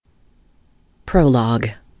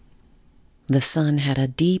Prologue. The sun had a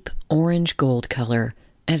deep orange-gold color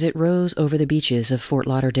as it rose over the beaches of Fort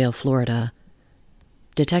Lauderdale, Florida.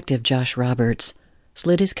 Detective Josh Roberts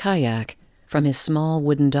slid his kayak from his small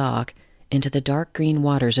wooden dock into the dark green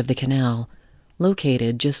waters of the canal,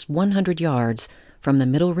 located just 100 yards from the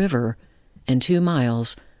Middle River and 2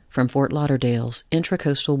 miles from Fort Lauderdale's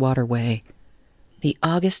intracoastal waterway. The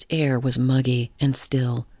August air was muggy and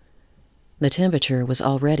still. The temperature was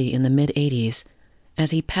already in the mid-80s as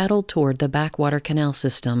he paddled toward the backwater canal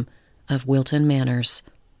system of Wilton Manors.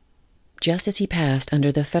 Just as he passed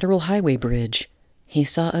under the Federal Highway Bridge, he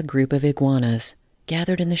saw a group of iguanas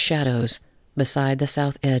gathered in the shadows beside the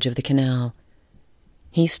south edge of the canal.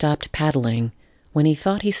 He stopped paddling when he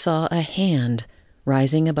thought he saw a hand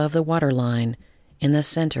rising above the waterline in the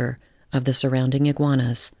center of the surrounding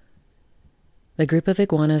iguanas. The group of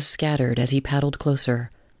iguanas scattered as he paddled closer.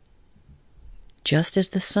 Just as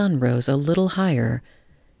the sun rose a little higher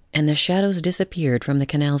and the shadows disappeared from the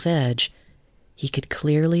canal's edge, he could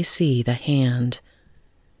clearly see the hand.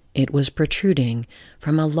 It was protruding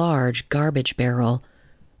from a large garbage barrel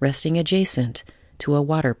resting adjacent to a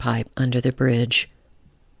water pipe under the bridge.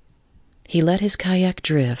 He let his kayak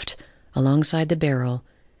drift alongside the barrel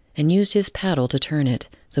and used his paddle to turn it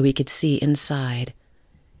so he could see inside.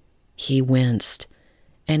 He winced,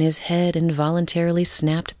 and his head involuntarily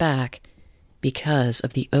snapped back because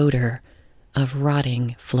of the odor of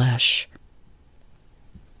rotting flesh.